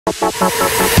So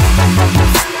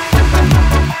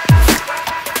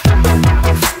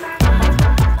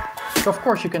of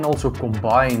course you can also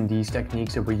combine these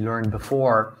techniques that we learned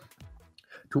before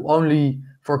to only,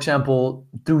 for example,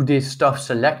 do this stuff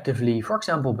selectively, for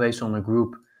example, based on a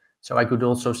group. So I could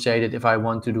also say that if I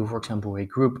want to do, for example, a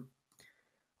group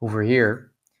over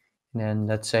here, and then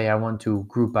let's say I want to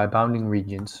group by bounding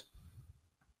regions,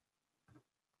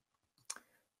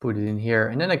 put it in here,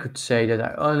 and then I could say that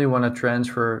I only want to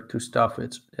transfer to stuff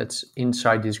that's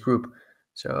inside this group.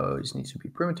 So this needs to be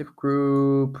primitive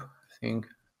group, I think.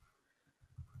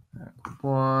 Group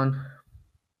 1,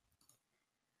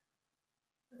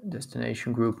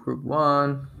 destination group, group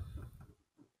 1.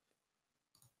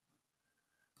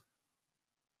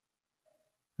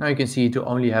 Now you can see it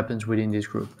only happens within this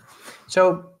group.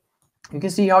 So you can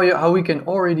see how we can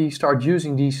already start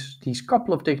using these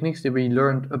couple of techniques that we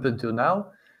learned up until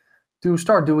now to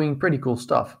start doing pretty cool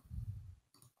stuff.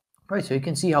 Right, so you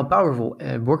can see how powerful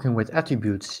working with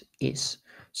attributes is.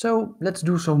 So let's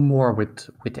do some more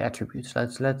with attributes.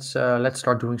 Let's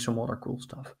start doing some other cool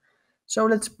stuff. So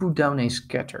let's put down a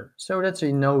scatter. So that's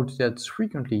a node that's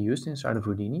frequently used inside of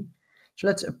Houdini. So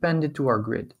let's append it to our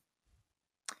grid.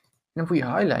 And if we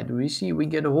highlight, we see we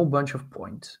get a whole bunch of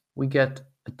points. We get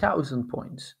 1,000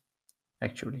 points,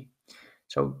 actually.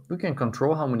 So we can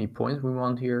control how many points we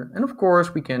want here. And of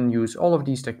course, we can use all of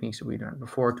these techniques that we learned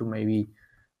before to maybe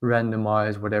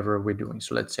randomize whatever we're doing.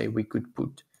 So let's say we could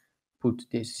put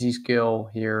this z-scale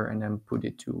here and then put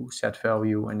it to set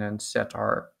value and then set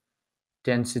our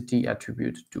density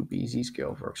attribute to be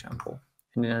z-scale, for example.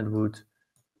 And then it would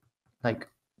like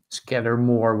scatter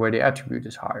more where the attribute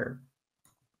is higher.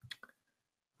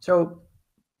 So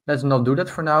let's not do that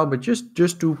for now, but just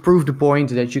to prove the point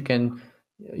that you can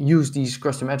use these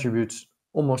custom attributes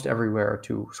almost everywhere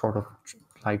to sort of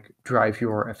like drive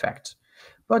your effects.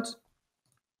 But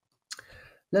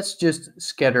let's just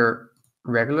scatter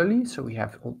regularly. So we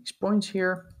have all these points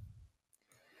here.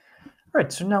 All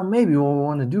right, so now maybe what we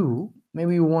want to do,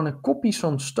 maybe we want to copy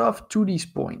some stuff to these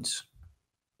points.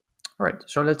 All right,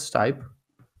 so let's type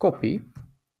copy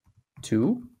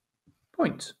to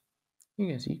points. You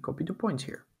can see copy to points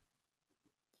here.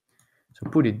 So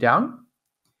put it down.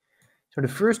 So the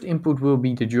first input will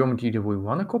be the geometry that we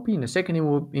want to copy, and the second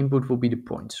input will be the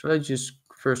points. So let's just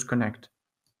first connect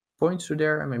points to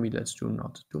there, and maybe let's do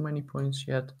not too many points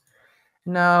yet.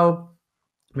 Now,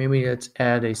 maybe let's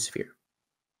add a sphere.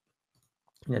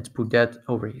 Let's put that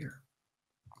over here.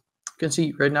 You can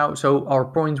see right now, so our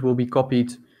points will be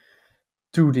copied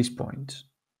to this point.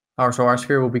 So our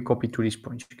sphere will be copied to this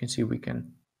point. You can see we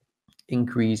can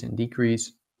increase and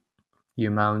decrease the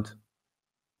amount.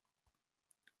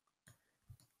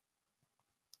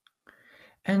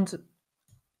 And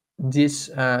this,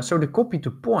 so the copy to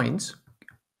points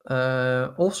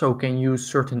also can use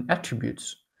certain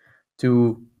attributes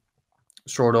to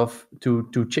sort of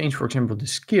to change, for example, the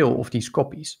scale of these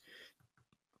copies.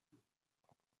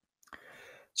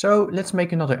 So let's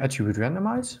make another attribute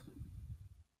randomize.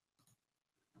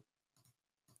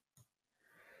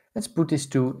 Let's put this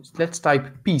to, let's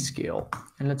type p scale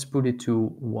and let's put it to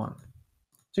 1.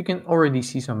 So you can already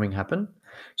see something happen.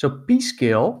 So p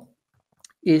scale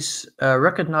is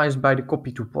recognized by the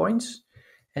copy to points,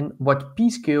 and what p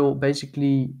scale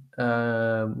basically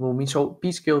will mean. So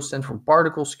p scale stands for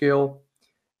particle scale,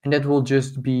 and that will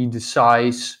just be the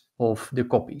size of the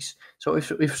copies. So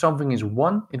if something is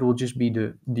 1, it will just be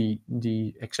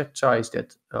the exact size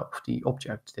that of the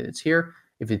object that it's here.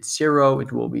 If it's 0,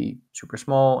 it will be super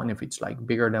small, and if it's like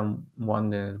bigger than 1,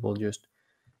 then it will just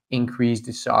increase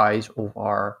the size of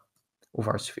our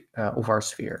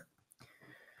sphere.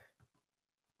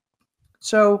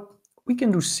 So we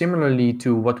can do similarly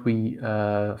to what we,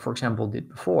 for example, did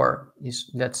before. Is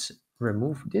let's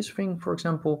remove this thing, for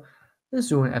example. Let's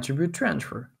do an attribute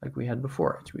transfer like we had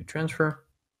before. Attribute transfer.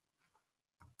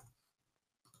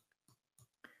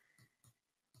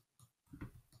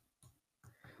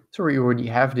 So we already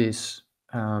have this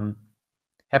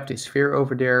sphere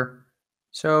over there.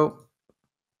 So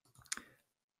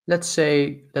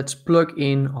let's plug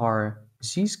in our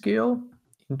z-scale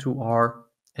into our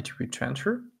attribute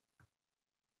transfer.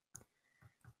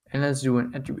 And let's do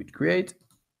an attribute create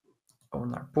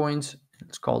on our points.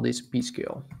 Let's call this p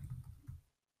scale.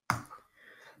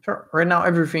 So right now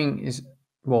everything is,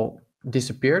 well,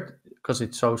 disappeared because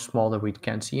it's so small that we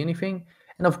can't see anything.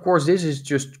 And of course, this is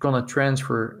just going to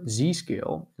transfer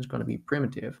z-scale. It's going to be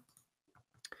primitive.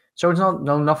 So it's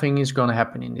nothing is going to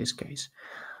happen in this case.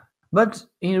 But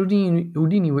in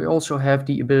Houdini, we also have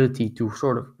the ability to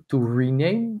sort of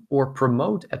rename or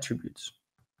promote attributes.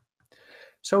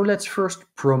 So let's first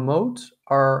promote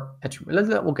our attribute.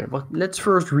 Okay, well, let's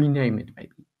first rename it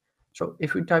maybe. So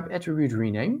if we type attribute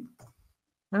rename,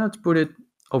 and let's put it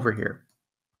over here.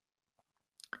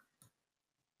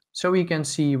 So we can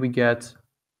see we get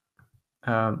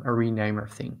a renamer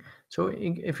thing. So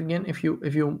if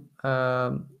you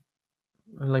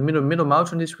like middle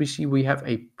mouse on this, we see we have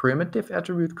a primitive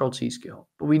attribute called zscale,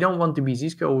 but we don't want to be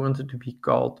zscale. We want it to be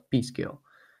called pscale.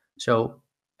 So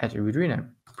attribute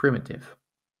rename primitive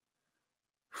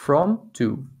from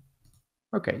to.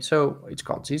 Okay, so it's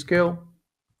called zscale.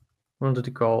 We want it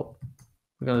to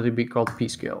be called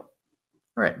pscale.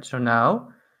 All right, so now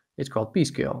it's called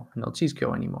pscale, not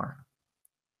zscale anymore.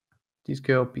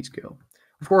 Tscale, pscale.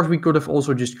 Of course, we could have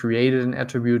also just created an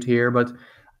attribute here, but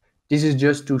this is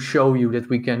just to show you that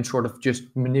we can sort of just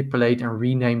manipulate and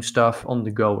rename stuff on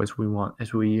the go as we want,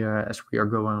 as we are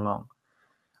going along.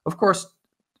 Of course,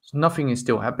 nothing is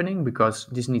still happening because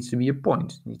this needs to be a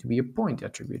point. It needs to be a point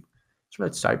attribute. So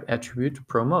let's type attribute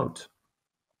promote.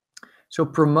 So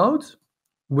promote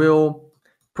will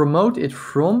promote it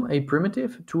from a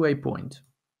primitive to a point,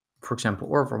 for example,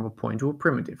 or from a point to a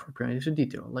primitive, or primitive to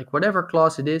detail, like whatever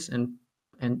class it is, and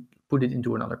put it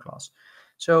into another class.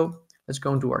 So let's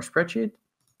go into our spreadsheet.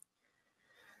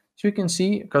 So you can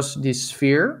see, because this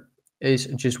sphere is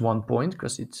just 1 point,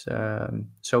 because it's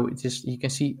so it is. You can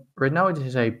see right now it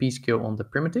is a pscale on the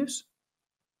primitives.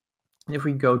 And if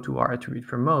we go to our attribute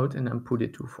promote and then put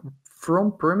it to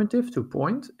from primitive to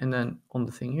point, and then on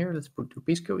the thing here, let's put to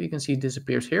pscale. You can see it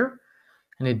disappears here,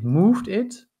 and it moved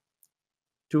it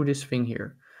to this thing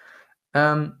here.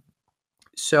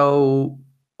 So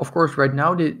of course, right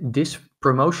now this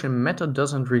promotion method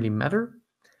doesn't really matter.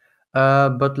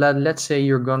 But let's say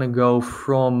you're gonna go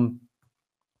from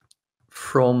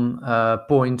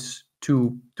points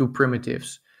to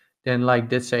primitives. Then,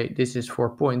 like, let's say this is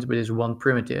 4 points, but it's 1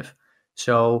 primitive.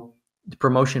 So the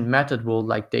promotion method will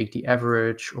like take the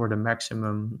average or the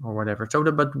maximum or whatever. So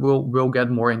but we'll get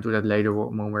more into that later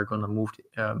when we're gonna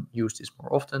use this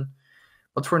more often.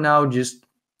 But for now, just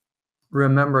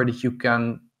remember that you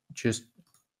can just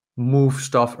move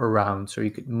stuff around, so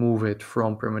you could move it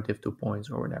from primitive to points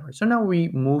or whatever. So now we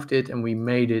moved it and we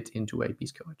made it into a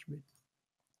pscale attribute.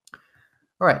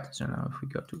 All right, so now if we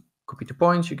go to copy to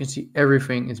points, you can see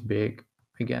everything is big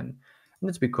again, and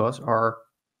that's because our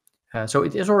so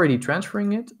it is already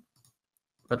transferring it,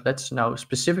 but let's now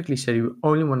specifically say we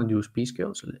only want to do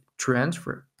pscale. So let's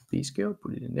transfer pscale,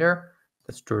 put it in there.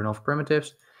 Let's turn off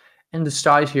primitives, and the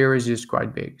size here is just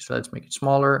quite big, so let's make it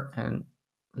smaller and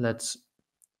let's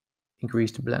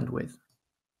increase the blend width.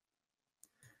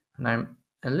 And I'm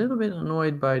a little bit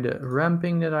annoyed by the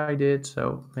ramping that I did,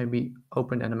 so maybe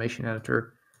open the animation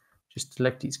editor, just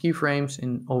select these keyframes,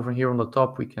 and over here on the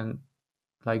top we can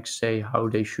like say how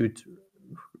they should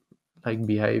like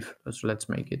behave. So let's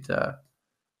make it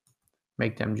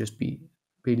make them just be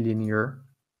linear.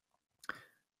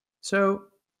 So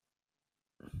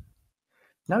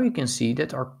now you can see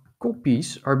that our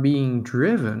copies are being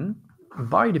driven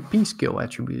by the pscale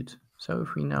attribute. So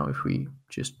if we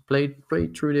just play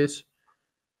through this,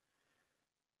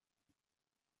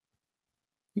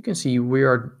 you can see we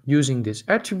are using this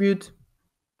attribute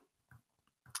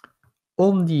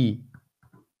on the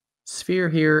sphere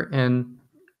here, and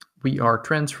we are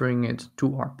transferring it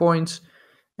to our points,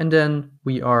 and then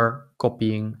we are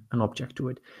copying an object to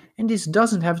it. And this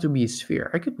doesn't have to be a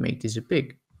sphere. I could make this a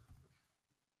pig.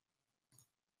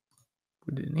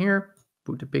 Put it in here,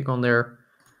 put the pig on there,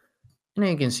 and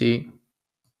then you can see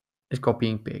it's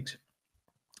copying pigs.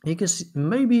 You can see,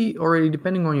 maybe already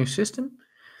depending on your system,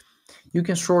 you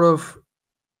can sort of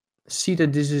see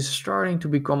that this is starting to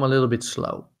become a little bit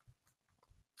slow.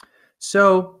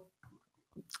 So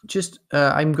just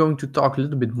I'm going to talk a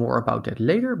little bit more about that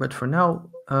later, but for now,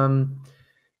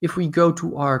 if we go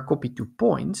to our copy to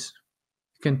points,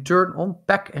 you can turn on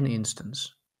pack an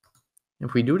instance.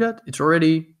 If we do that, it's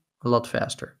already a lot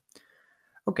faster.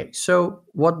 Okay, so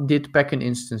what did pack an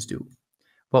instance do?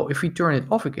 Well, if we turn it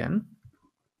off again,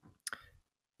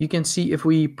 you can see if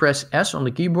we press S on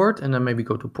the keyboard and then maybe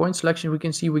go to point selection, we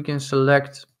can see we can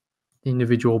select the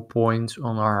individual points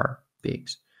on our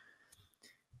pigs.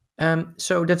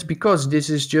 So that's because this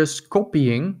is just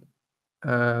copying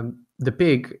the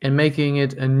pig and making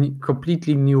it a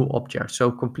completely new object.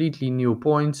 So completely new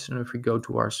points. And if we go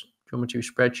to our geometry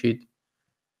spreadsheet,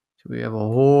 so we have a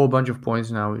whole bunch of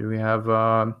points now. We have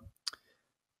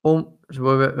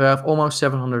almost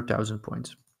 700,000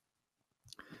 points.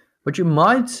 But you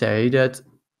might say that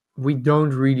we don't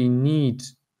really need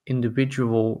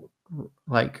individual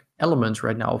like elements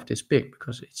right now of this pig,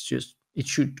 because it's just it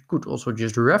could also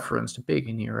just reference the pig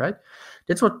in here, right?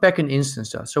 That's what pack an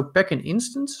instance does. So pack an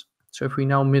instance. So if we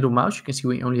now middle mouse, you can see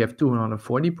we only have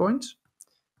 240 points,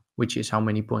 which is how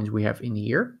many points we have in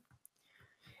here.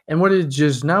 And what it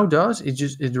just now does,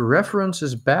 it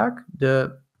references back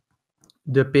the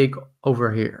pig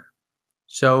over here.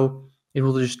 So it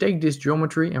will just take this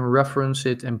geometry and reference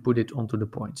it and put it onto the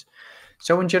points.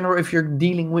 So in general, if you're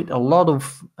dealing with a lot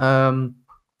of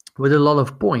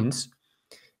points,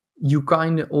 you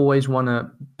kind of always want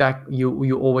to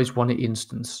you always want an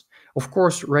instance. Of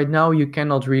course, right now you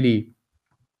cannot really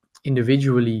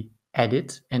individually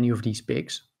edit any of these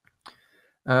pigs.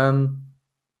 But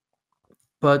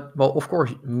well, of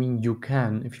course, I mean you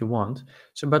can if you want.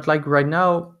 So, but like right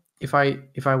now, if I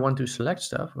want to select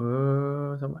stuff,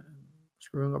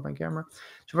 screwing up my camera.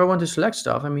 So if I want to select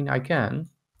stuff, I mean I can.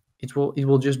 It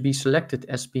will just be selected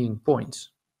as being points.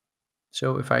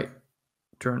 So if I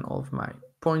turn off my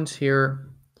points here,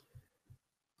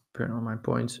 turn on my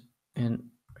points, and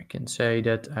I can say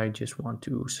that I just want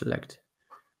to select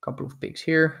a couple of pigs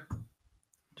here,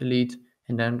 delete,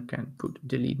 and then can put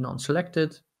delete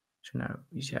non-selected. So now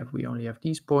we only have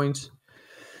these points.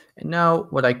 And now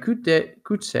what I could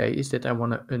say is that I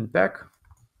want to unpack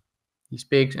these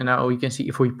pigs. And now you can see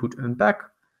if we put unpack,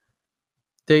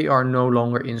 they are no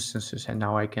longer instances. And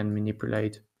now I can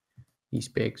manipulate these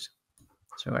pigs.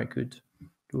 So I could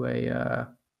do a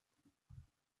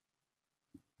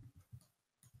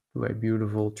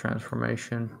beautiful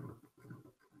transformation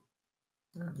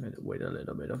with a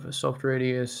little bit of a soft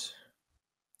radius.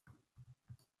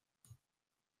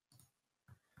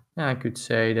 And I could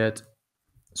say that,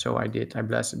 so I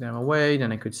blasted them away.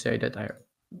 Then I could say that I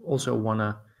also want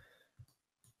to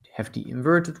have the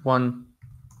inverted one.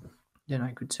 Then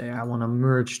I could say I want to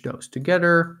merge those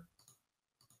together.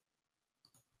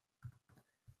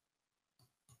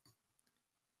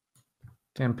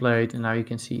 Template, and now you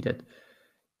can see that.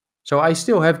 So I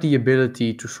still have the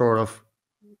ability to sort of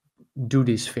do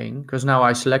this thing, because now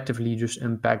I selectively just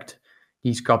unpacked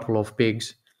these couple of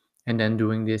pigs and then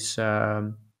doing this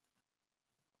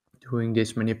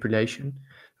manipulation.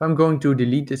 So I'm going to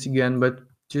delete this again, but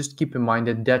just keep in mind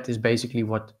that that is basically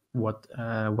what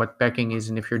packing is.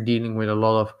 And if you're dealing with a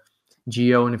lot of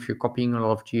geo, and if you're copying a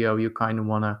lot of geo, you kind of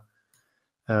want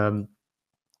to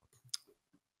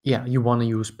you want to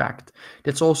use packed.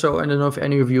 That's also, I don't know if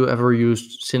any of you ever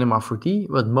used Cinema 4D,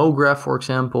 but MoGraph, for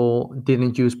example,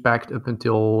 didn't use packed up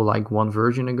until like one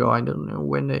version ago. I don't know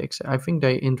when I think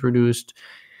they introduced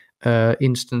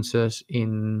instances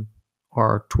in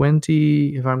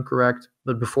R20, if I'm correct.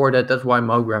 But before that, that's why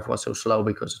MoGraph was so slow,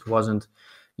 because it wasn't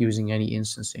using any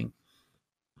instancing.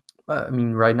 I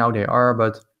mean, right now they are,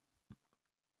 but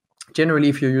generally,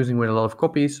 if you're using with a lot of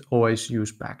copies, always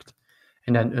use packed.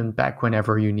 And then unpack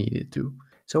whenever you need it to.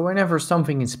 So whenever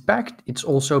something is packed, it's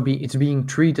being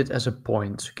treated as a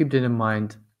point. So keep that in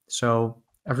mind. So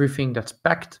everything that's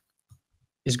packed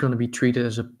is going to be treated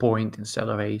as a point instead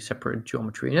of a separate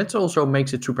geometry. And that also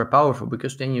makes it super powerful,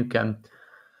 because then you can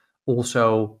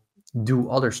also do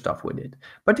other stuff with it.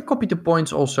 But the copy to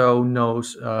points also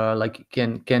knows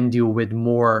can deal with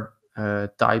more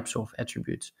types of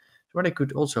attributes. So what I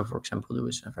could also, for example, do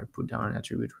is if I put down an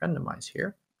attribute randomize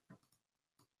here,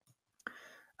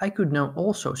 I could now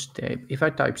also if I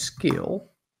type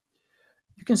scale,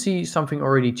 you can see something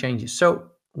already changes.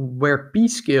 So where P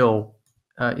scale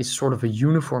is sort of a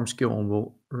uniform scale and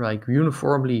will like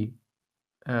uniformly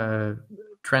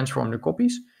transform the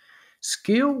copies,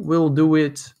 scale will do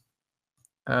it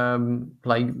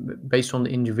like based on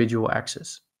the individual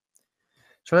axis.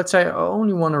 So let's say I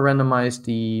only want to randomize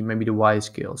maybe the Y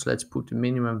scale. So let's put the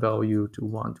minimum value to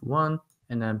 1 to 1,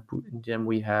 and then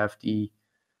we have the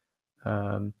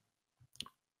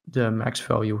max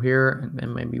value here, and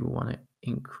then maybe we want to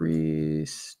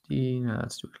increase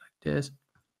let's do it like this.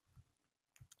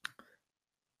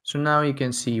 So now you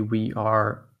can see we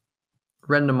are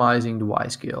randomizing the Y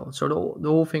scale. So the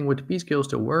whole thing with the P scale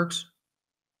still works,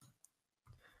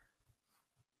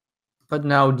 but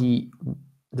now the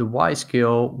Y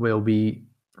scale will be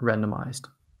randomized.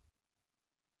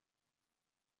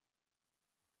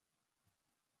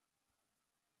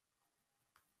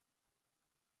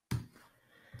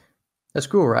 That's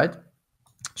cool, right?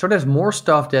 So there's more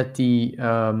stuff that the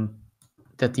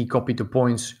copy to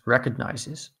points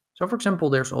recognizes. So for example,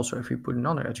 there's also, if we put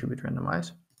another attribute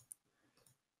randomize,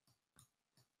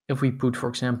 if we put, for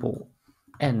example,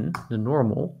 N, the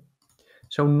normal,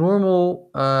 so normal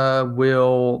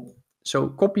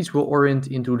copies will orient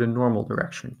into the normal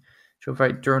direction. So if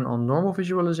I turn on normal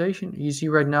visualization, you see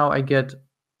right now I get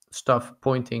stuff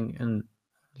pointing in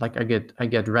like I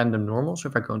get random normals. So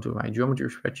if I go into my geometry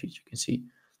spreadsheet, you can see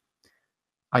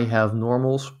I have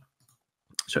normals.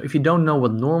 So if you don't know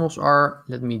what normals are,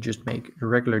 let me just make a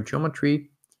regular geometry.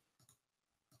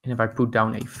 And if I put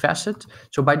down a facet,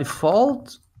 so by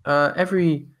default,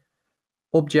 every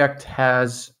object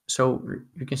has, so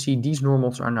you can see these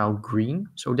normals are now green.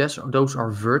 So those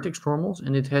are vertex normals,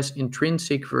 and it has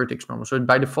intrinsic vertex normals. So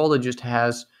by default, it just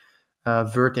has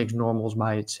vertex normals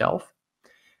by itself.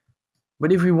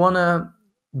 But if we want to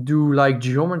do like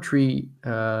geometry,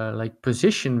 like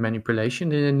position manipulation,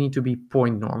 then it need to be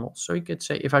point normals. So you could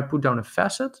say if I put down a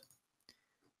facet,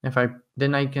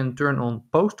 then I can turn on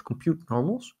post compute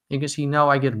normals. You can see now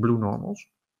I get blue normals.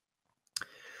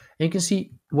 And you can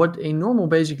see what a normal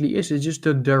basically is just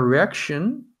the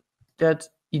direction that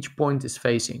each point is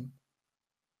facing.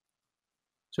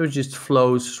 So it just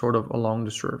flows sort of along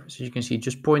the surface. As you can see, it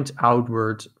just points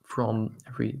outward from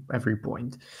every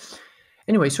point.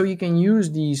 Anyway, so you can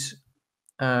use these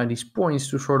points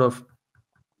to sort of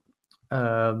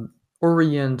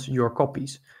orient your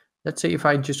copies. Let's say if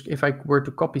I were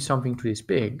to copy something to this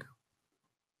pig,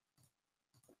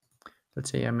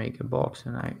 let's say I make a box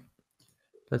and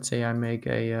let's say I make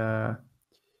a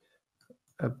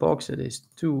box that is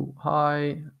too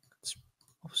high.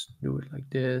 Let's do it like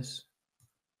this.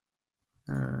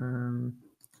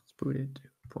 Let's put it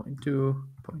to 0.2,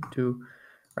 0.2.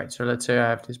 Right, so let's say I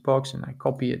have this box and I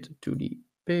copy it to the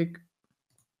pig.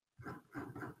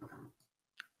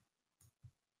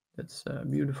 That's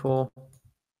beautiful.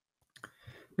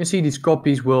 You can see these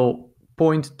copies will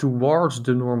point towards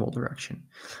the normal direction.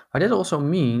 But that also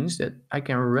means that I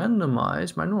can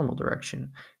randomize my normal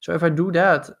direction. So if I do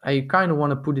that, I kind of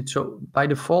want to put it so by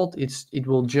default it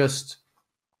will just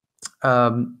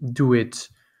do it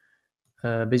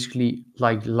basically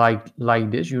like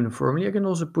this uniformly. I can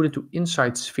also put it to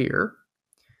inside sphere.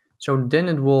 So then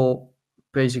it will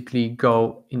basically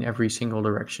go in every single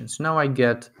direction. So now I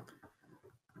get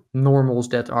normals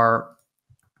that are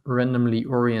randomly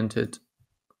oriented.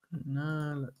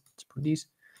 Let's put these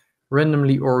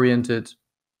randomly oriented,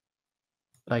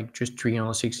 like just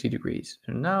 360 degrees.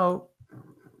 And now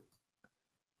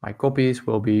my copies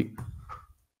will be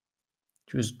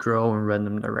just grow in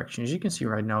random directions. You can see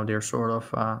right now they're sort of,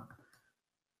 I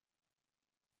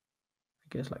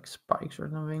guess like spikes or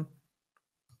something.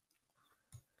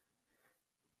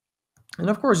 And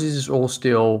of course, this is all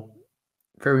still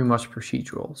very much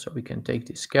procedural. So we can take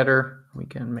this scatter, we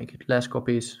can make it less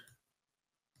copies,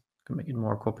 we can make it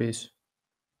more copies.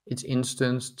 It's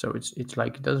instanced, so it's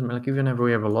like it doesn't matter. Like even if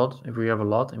we have a lot, I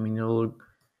mean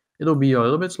it'll be a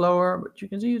little bit slower, but you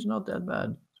can see it's not that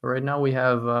bad. So right now we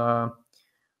have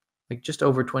like just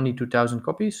over 22,000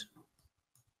 copies.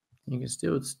 You can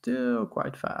still, it's still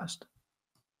quite fast.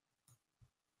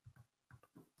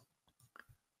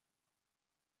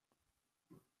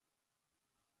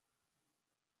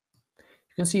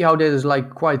 You can see how that is like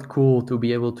quite cool to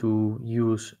be able to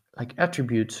use like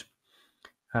attributes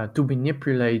to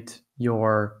manipulate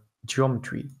your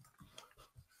geometry.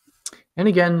 And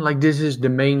again, like this is the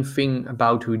main thing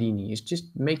about Houdini, is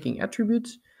just making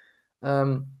attributes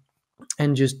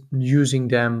and just using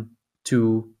them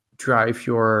to drive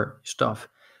your stuff.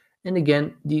 And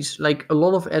again, these, like a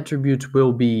lot of attributes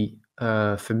will be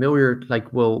familiar,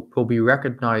 like will be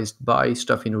recognized by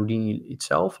stuff in Houdini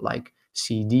itself, like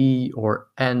CD or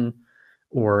N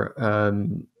or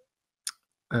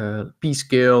P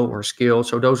scale or scale.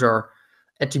 So those are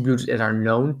attributes that are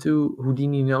known to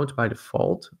Houdini nodes by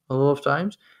default a lot of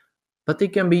times, but they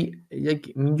can be like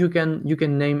you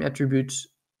can name attributes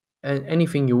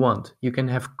anything you want. You can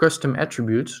have custom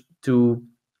attributes to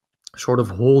sort of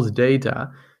hold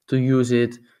data to use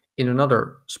it in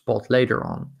another spot later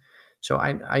on. So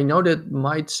I know that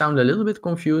might sound a little bit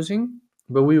confusing,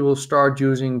 but we will start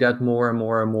using that more and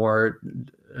more and more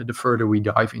the further we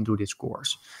dive into this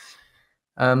course.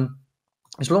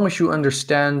 As long as you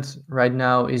understand right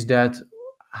now is that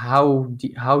how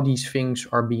these things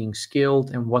are being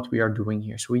scaled and what we are doing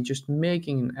here. So we're just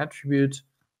making an attribute,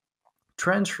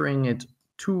 transferring it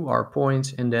to our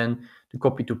points, and then the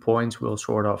copy to points will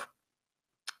sort of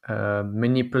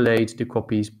manipulate the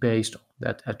copies based on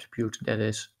that attribute that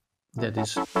is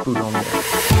put on there.